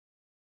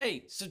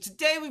Hey, so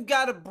today we've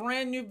got a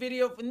brand new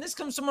video, and this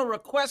comes from a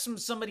request from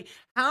somebody.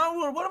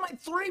 What are my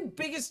three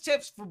biggest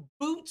tips for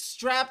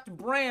bootstrapped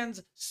brands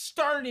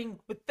starting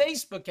with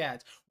Facebook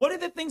ads? What are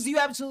the things that you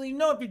absolutely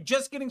know if you're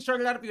just getting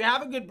started out? If you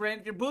have a good brand,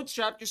 if you're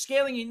bootstrapped, you're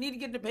scaling, you need to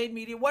get into paid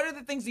media. What are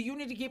the things that you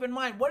need to keep in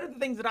mind? What are the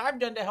things that I've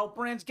done to help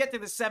brands get to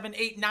the 7,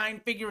 8,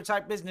 9 figure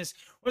type business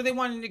where they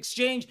want an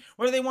exchange,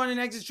 where they want an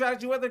exit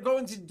strategy, whether they're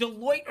going to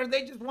Deloitte or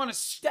they just want to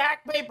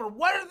stack paper?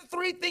 What are the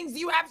three things that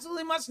you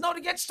absolutely must know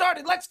to get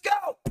started? Let's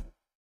go.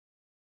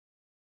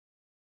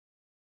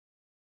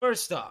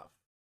 First off,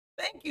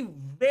 thank you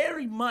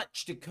very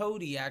much to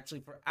Cody actually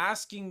for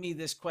asking me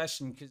this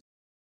question because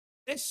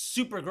it's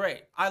super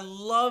great. I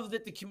love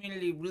that the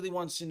community really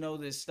wants to know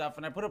this stuff.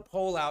 And I put a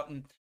poll out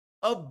and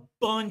a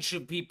bunch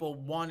of people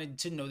wanted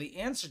to know the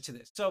answer to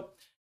this. So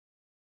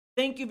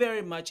thank you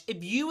very much.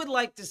 If you would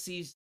like to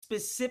see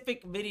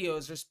specific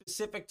videos or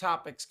specific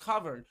topics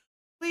covered,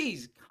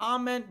 please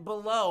comment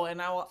below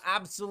and I will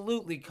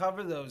absolutely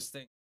cover those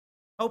things.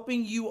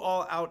 Helping you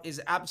all out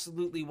is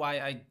absolutely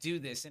why I do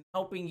this. And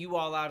helping you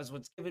all out is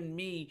what's given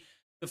me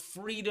the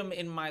freedom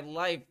in my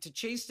life to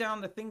chase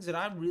down the things that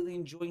I'm really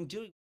enjoying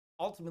doing.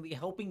 Ultimately,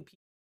 helping people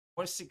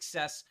more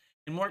success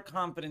and more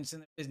confidence in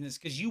the business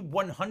because you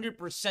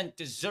 100%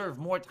 deserve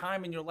more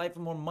time in your life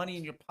and more money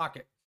in your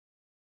pocket.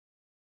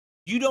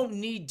 You don't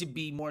need to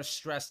be more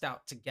stressed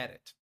out to get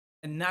it.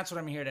 And that's what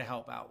I'm here to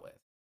help out with.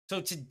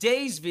 So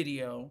today's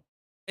video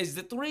is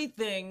the three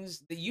things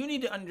that you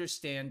need to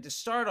understand to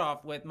start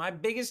off with. My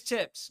biggest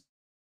tips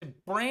to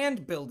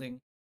brand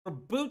building for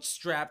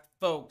bootstrapped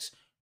folks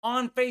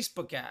on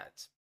Facebook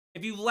ads.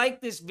 If you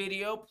like this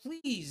video,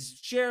 please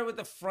share it with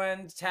a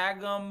friend, tag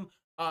them,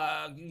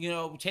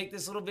 take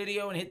this little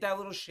video and hit that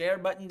little share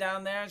button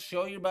down there,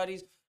 show your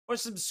buddies, or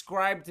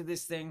subscribe to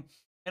this thing.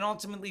 And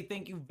ultimately,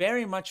 thank you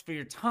very much for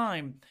your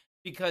time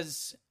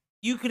because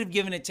you could have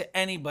given it to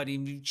anybody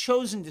and you've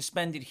chosen to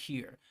spend it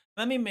here.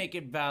 Let me make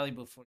it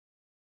valuable for you.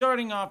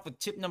 Starting off with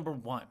tip number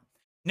 1,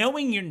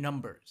 knowing your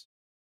numbers.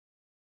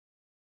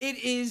 It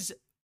is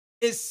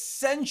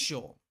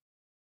essential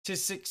to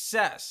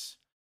success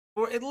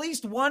for at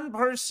least one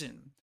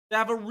person to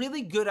have a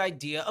really good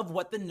idea of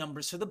what the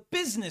numbers for the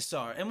business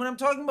are. And when I'm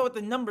talking about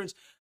the numbers,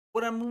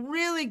 what I'm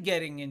really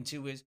getting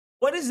into is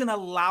what is an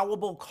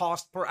allowable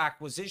cost per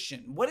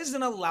acquisition? What is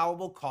an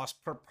allowable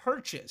cost per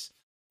purchase?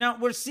 Now,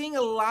 we're seeing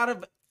a lot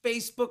of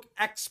Facebook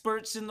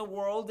experts in the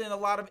world and a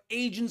lot of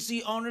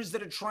agency owners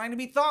that are trying to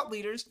be thought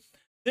leaders.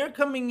 They're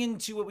coming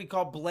into what we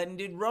call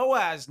blended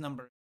ROAS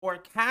numbers or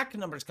CAC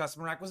numbers,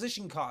 customer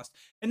acquisition cost.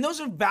 And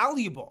those are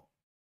valuable.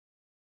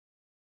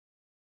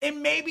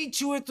 In maybe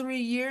 2 or 3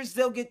 years,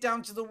 they'll get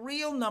down to the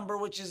real number,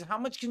 which is how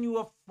much can you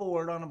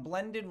afford on a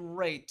blended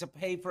rate to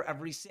pay for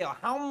every sale?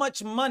 How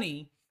much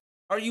money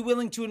are you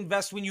willing to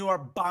invest when you are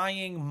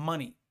buying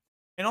money?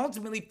 And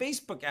ultimately,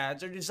 Facebook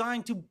ads are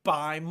designed to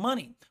buy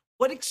money.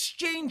 What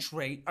exchange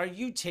rate are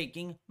you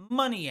taking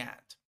money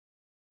at?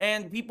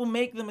 And people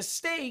make the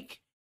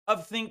mistake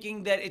of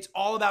thinking that it's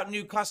all about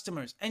new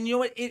customers. And you know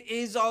what? It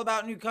is all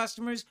about new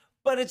customers,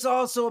 but it's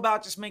also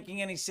about just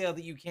making any sale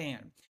that you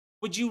can.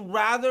 Would you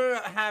rather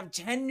have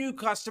 10 new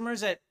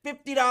customers at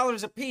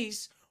 $50 a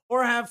piece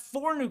or have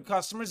 4 new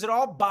customers that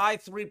all buy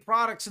 3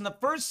 products and the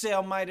first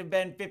sale might have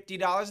been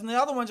 $50 and the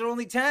other ones are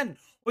only 10,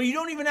 or you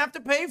don't even have to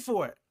pay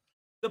for it?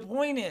 The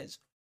point is,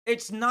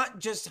 it's not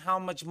just how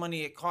much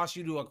money it costs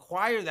you to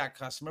acquire that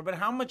customer, but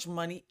how much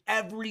money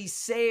every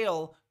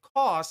sale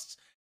costs.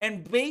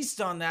 And based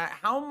on that,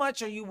 how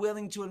much are you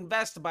willing to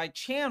invest by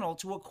channel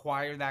to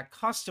acquire that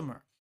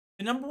customer?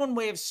 The number one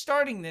way of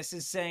starting this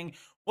is saying,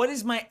 what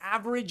is my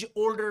average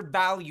order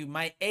value,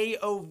 my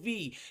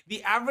AOV?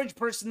 The average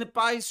person that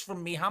buys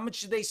from me, how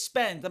much do they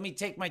spend? Let me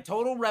take my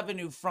total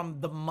revenue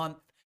from the month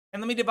and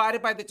let me divide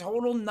it by the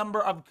total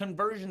number of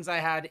conversions I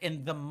had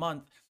in the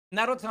month. And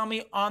that'll tell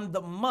me on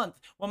the month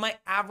what my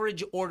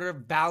average order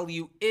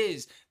value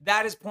is.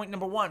 That is point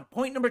number 1.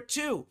 Point number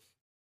 2,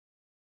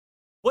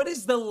 what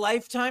is the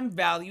lifetime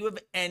value of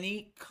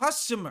any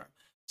customer?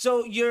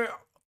 So your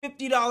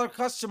 $50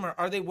 customer,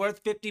 are they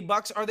worth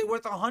 $50? Are they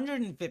worth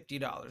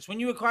 $150? When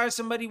you acquire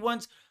somebody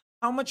once,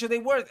 how much are they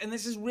worth? And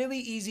this is really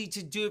easy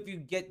to do if you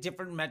get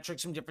different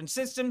metrics from different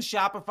systems.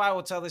 Shopify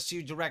will tell this to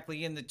you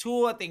directly in the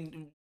tool. I think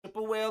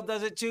Triple Whale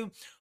does it too.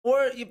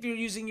 Or if you're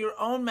using your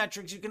own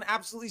metrics, you can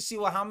absolutely see,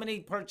 well, how many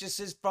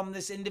purchases from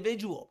this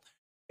individual.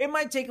 It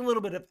might take a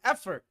little bit of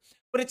effort,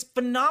 but it's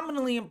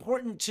phenomenally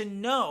important to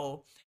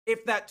know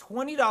if that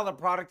 $20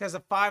 product has a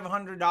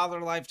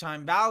 $500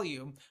 lifetime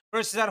value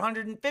versus that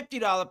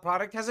 $150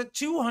 product has a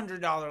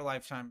 $200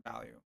 lifetime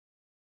value.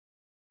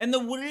 And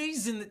the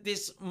reason that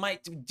this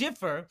might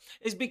differ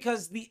is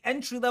because the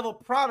entry-level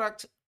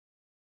product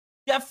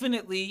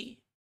definitely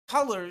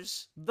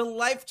colors the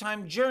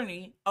lifetime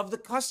journey of the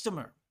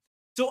customer.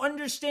 So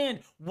understand,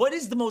 what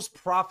is the most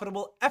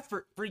profitable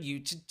effort for you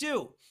to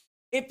do?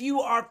 If you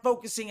are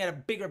focusing at a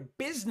bigger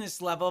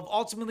business level of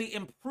ultimately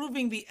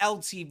improving the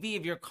LTV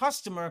of your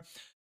customer,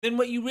 then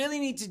what you really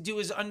need to do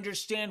is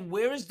understand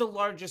where is the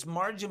largest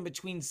margin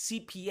between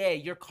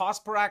CPA, your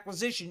cost per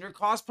acquisition, your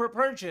cost per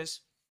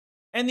purchase,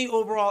 and the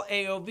overall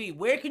AOV.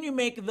 Where can you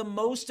make the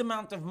most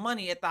amount of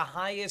money at the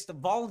highest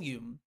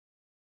volume?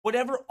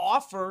 Whatever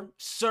offer,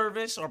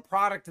 service, or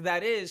product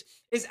that is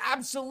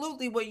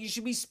absolutely what you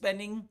should be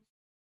spending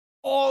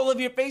all of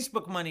your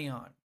Facebook money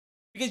on,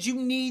 because you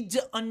need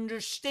to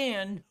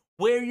understand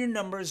where your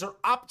numbers are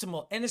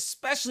optimal. And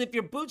especially if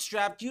you're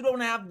bootstrapped, you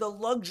don't have the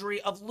luxury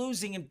of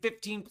losing in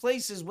 15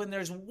 places when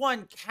there's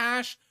one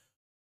cash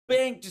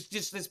bank, just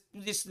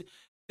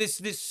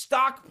this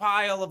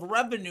stockpile of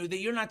revenue that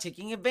you're not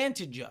taking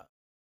advantage of.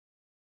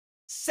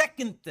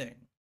 Second thing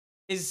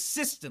is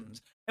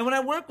systems. And when I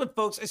work with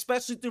folks,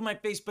 especially through my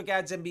Facebook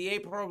Ads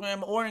MBA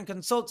program or in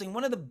consulting,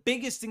 one of the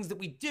biggest things that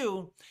we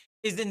do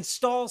is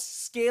install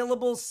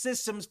scalable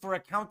systems for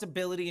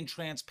accountability and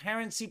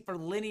transparency for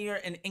linear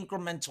and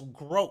incremental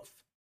growth.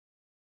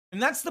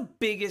 And that's the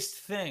biggest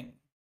thing.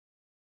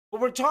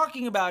 What we're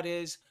talking about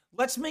is,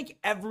 let's make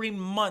every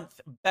month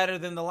better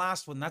than the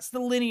last one. That's the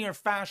linear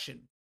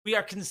fashion. We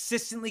are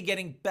consistently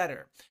getting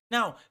better.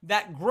 Now,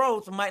 that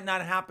growth might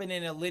not happen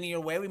in a linear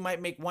way. We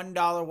might make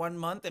 $1 one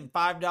month and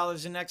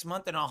 $5 the next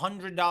month and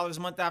 $100 a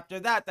month after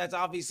that. That's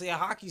obviously a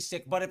hockey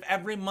stick. But if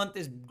every month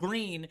is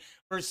green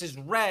versus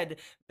red,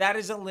 that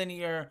is a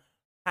linear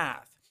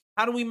path.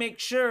 How do we make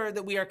sure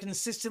that we are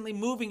consistently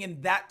moving in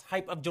that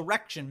type of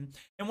direction?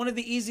 And one of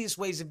the easiest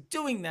ways of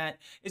doing that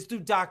is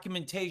through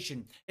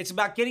documentation. It's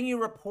about getting your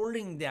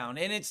reporting down.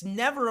 And it's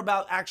never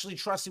about actually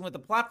trusting what the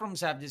platforms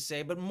have to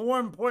say, but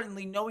more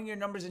importantly, knowing your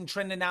numbers and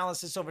trend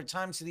analysis over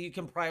time so that you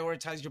can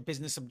prioritize your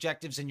business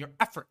objectives and your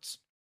efforts.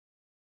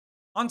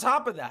 On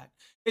top of that,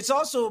 it's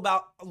also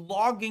about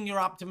logging your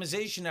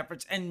optimization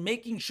efforts and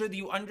making sure that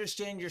you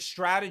understand your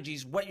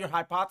strategies, what your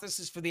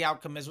hypothesis for the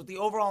outcome is, what the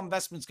overall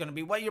investment is going to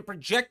be, what your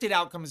projected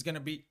outcome is going to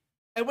be,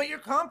 and what your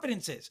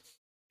confidence is.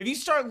 If you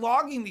start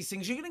logging these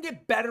things, you're going to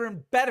get better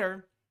and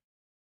better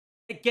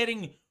at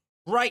getting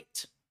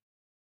right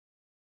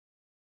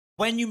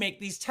when you make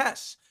these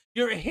tests.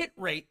 Your hit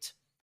rate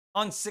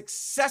on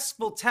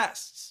successful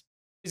tests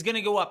is going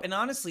to go up. And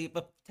honestly, if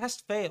a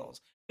test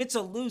fails, it's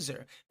a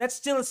loser, that's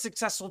still a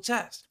successful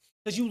test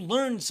because you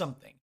learned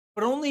something,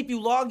 but only if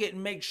you log it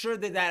and make sure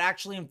that that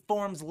actually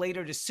informs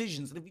later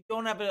decisions. And if you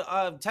don't have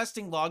a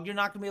testing log, you're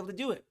not going to be able to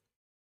do it.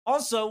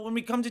 Also, when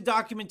we come to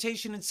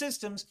documentation and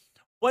systems,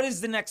 what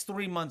does the next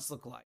 3 months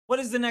look like? What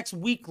does the next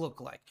week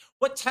look like?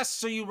 What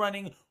tests are you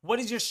running?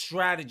 What is your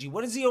strategy?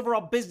 What is the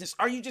overall business?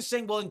 Are you just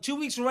saying, well, in 2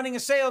 weeks we're running a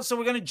sale, so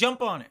we're going to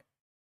jump on it?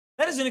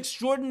 That is an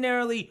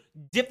extraordinarily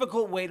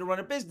difficult way to run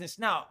a business.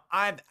 Now,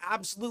 I've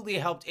absolutely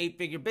helped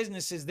 8-figure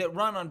businesses that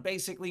run on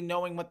basically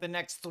knowing what the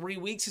next 3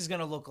 weeks is going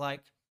to look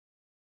like.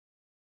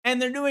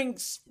 And they're doing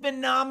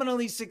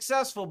phenomenally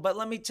successful. But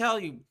let me tell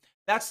you,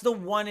 that's the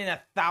 1 in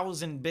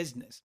 1,000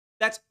 business.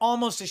 That's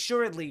almost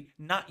assuredly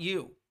not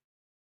you.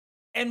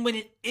 And when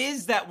it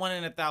is that 1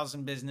 in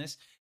 1,000 business,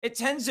 it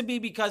tends to be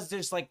because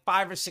there's like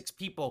 5 or 6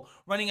 people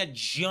running a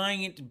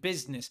giant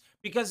business,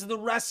 because the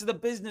rest of the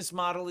business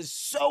model is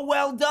so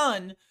well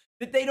done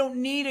that they don't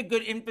need a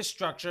good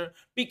infrastructure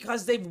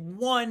because they've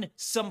won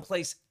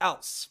someplace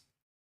else.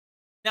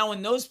 Now,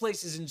 when those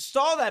places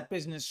install that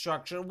business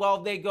structure,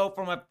 well, they go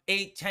from a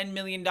 $8-10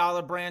 million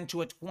brand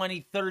to a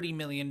 $20-30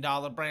 million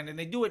brand, and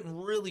they do it in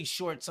really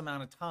short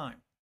amount of time.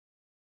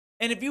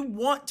 And if you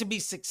want to be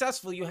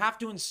successful, you have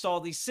to install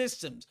these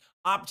systems,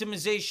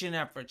 optimization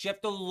efforts. You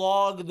have to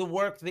log the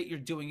work that you're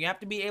doing. You have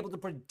to be able to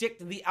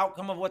predict the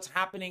outcome of what's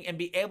happening and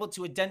be able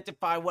to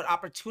identify what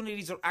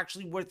opportunities are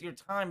actually worth your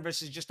time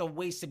versus just a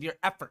waste of your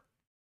effort.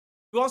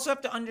 You also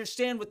have to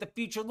understand what the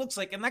future looks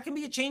like, and that can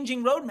be a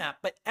changing roadmap,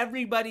 but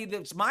everybody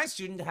that's my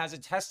student has a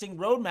testing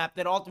roadmap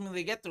that ultimately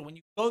they get through. When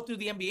you go through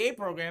the MBA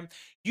program,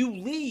 you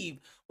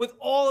leave with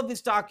all of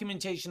this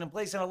documentation in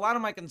place, and a lot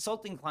of my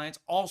consulting clients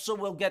also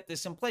will get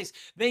this in place.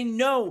 They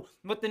know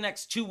what the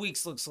next 2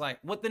 weeks looks like,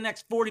 what the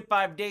next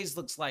 45 days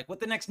looks like, what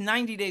the next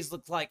 90 days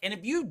looks like, and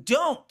if you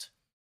don't,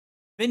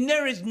 then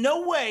there is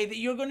no way that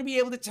you're going to be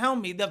able to tell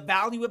me the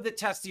value of the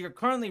test that you're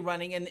currently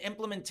running and the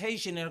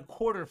implementation in a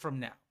quarter from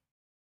now.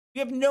 You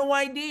have no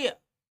idea.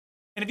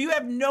 And if you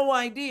have no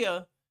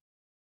idea,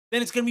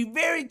 then it's going to be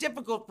very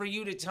difficult for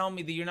you to tell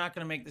me that you're not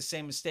going to make the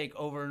same mistake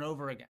over and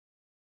over again.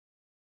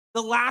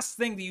 The last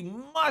thing that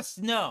you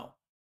must know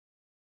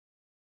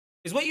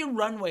is what your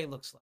runway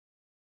looks like.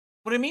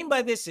 What I mean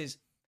by this is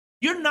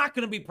you're not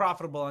going to be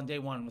profitable on day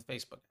one with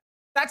Facebook.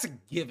 That's a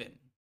given.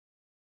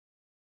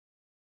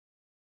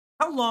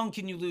 How long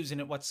can you lose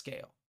and at what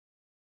scale?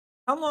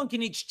 How long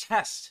can each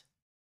test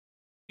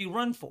be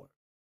run for?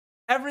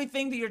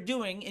 Everything that you're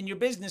doing in your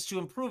business to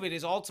improve it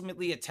is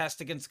ultimately a test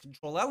against the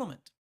control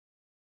element,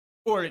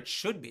 or it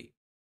should be.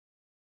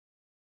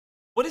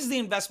 What is the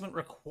investment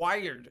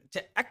required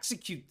to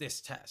execute this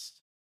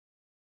test?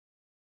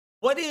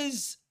 What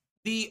is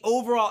the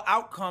overall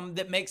outcome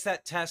that makes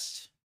that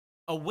test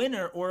a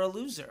winner or a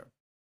loser?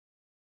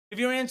 If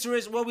your answer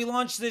is, well, we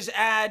launched this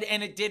ad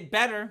and it did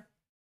better,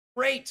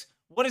 great.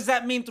 What does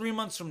that mean 3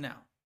 months from now?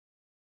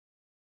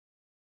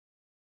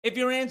 If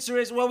your answer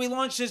is, well, we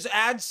launched this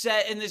ad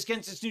set and this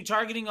against this new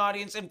targeting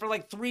audience, and for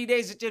like 3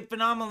 days it did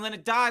phenomenal, and then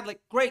it died, like,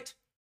 great.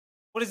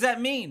 What does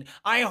that mean?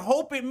 I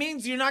hope it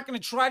means you're not going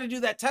to try to do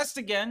that test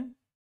again.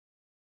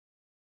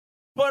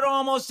 But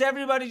almost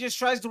everybody just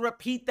tries to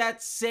repeat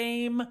that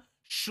same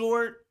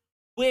short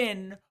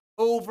win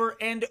over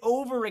and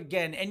over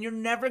again. And you're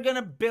never going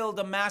to build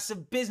a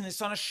massive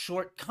business on a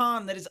short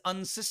con that is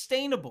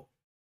unsustainable.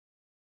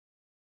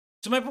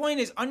 So my point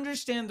is,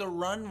 understand the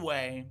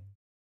runway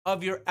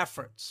of your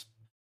efforts.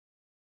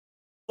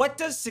 What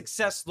does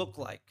success look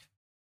like?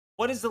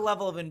 What is the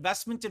level of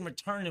investment and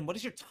return, and what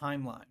is your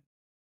timeline?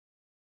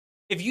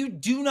 If you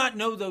do not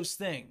know those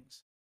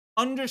things,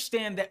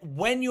 understand that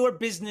when your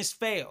business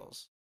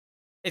fails,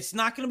 it's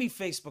not going to be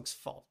Facebook's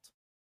fault.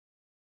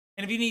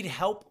 And if you need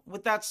help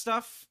with that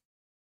stuff,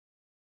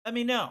 let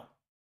me know.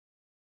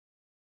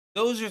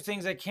 Those are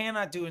things I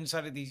cannot do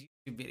inside of these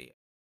YouTube videos,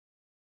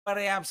 but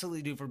I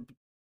absolutely do for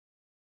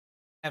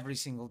every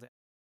single day.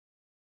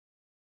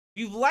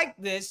 If you've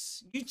liked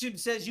this, YouTube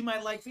says you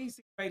might like these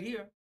things right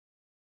here.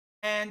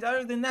 And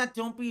other than that,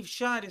 don't be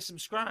shy to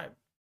subscribe.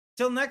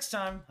 Till next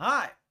time,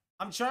 hi,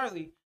 I'm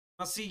Charlie.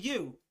 I'll see you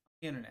on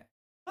the internet.